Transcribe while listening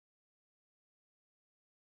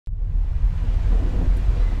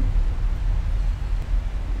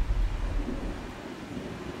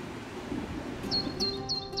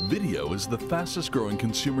Video is the fastest growing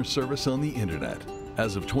consumer service on the internet.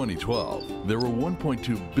 As of 2012, there were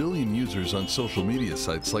 1.2 billion users on social media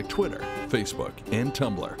sites like Twitter, Facebook, and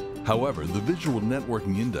Tumblr. However, the Visual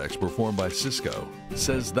Networking Index performed by Cisco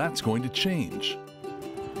says that's going to change.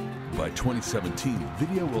 By 2017,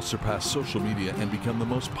 video will surpass social media and become the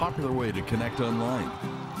most popular way to connect online.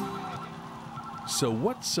 So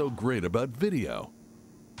what's so great about video?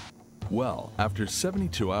 Well, after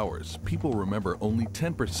 72 hours, people remember only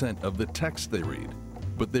 10% of the text they read,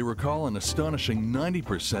 but they recall an astonishing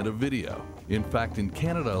 90% of video. In fact, in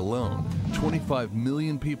Canada alone, 25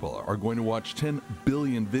 million people are going to watch 10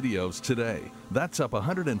 billion videos today. That's up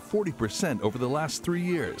 140% over the last 3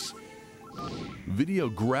 years. Video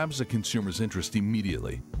grabs a consumer's interest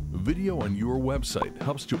immediately. Video on your website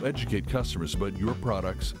helps to educate customers about your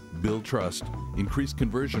products, build trust, increase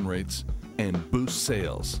conversion rates, and boost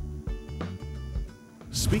sales.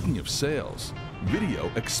 Speaking of sales,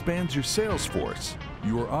 video expands your sales force.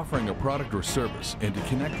 You are offering a product or service, and to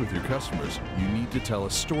connect with your customers, you need to tell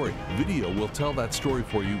a story. Video will tell that story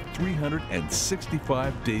for you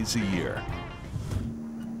 365 days a year.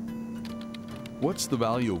 What's the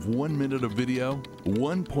value of 1 minute of video?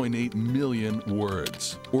 1.8 million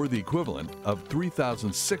words, or the equivalent of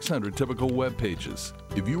 3,600 typical web pages.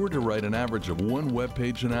 If you were to write an average of 1 web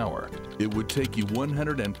page an hour, it would take you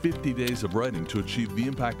 150 days of writing to achieve the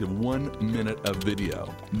impact of 1 minute of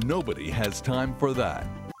video. Nobody has time for that.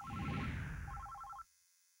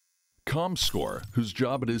 Comscore, whose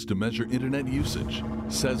job it is to measure internet usage,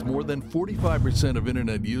 says more than 45% of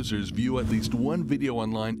internet users view at least one video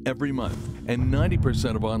online every month, and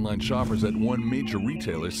 90% of online shoppers at one major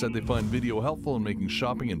retailer said they find video helpful in making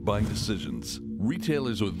shopping and buying decisions.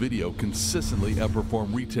 Retailers with video consistently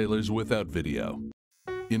outperform retailers without video.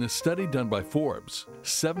 In a study done by Forbes,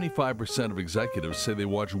 75% of executives say they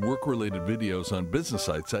watch work-related videos on business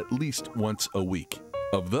sites at least once a week.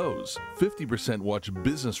 Of those, 50% watch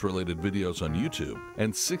business-related videos on YouTube,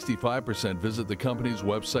 and 65% visit the company's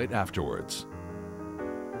website afterwards.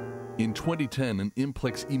 In 2010, an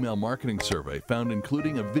Implex email marketing survey found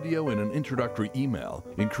including a video in an introductory email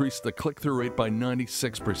increased the click-through rate by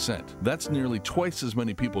 96%. That's nearly twice as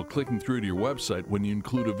many people clicking through to your website when you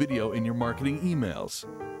include a video in your marketing emails.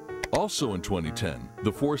 Also in 2010,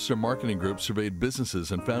 the Forrester Marketing Group surveyed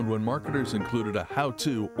businesses and found when marketers included a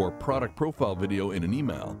how-to or product profile video in an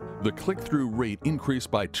email, the click-through rate increased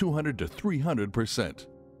by 200 to 300%.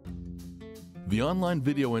 The online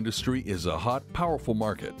video industry is a hot, powerful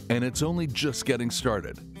market, and it's only just getting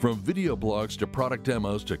started. From video blogs to product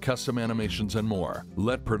demos to custom animations and more,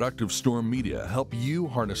 let Productive Storm Media help you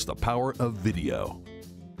harness the power of video.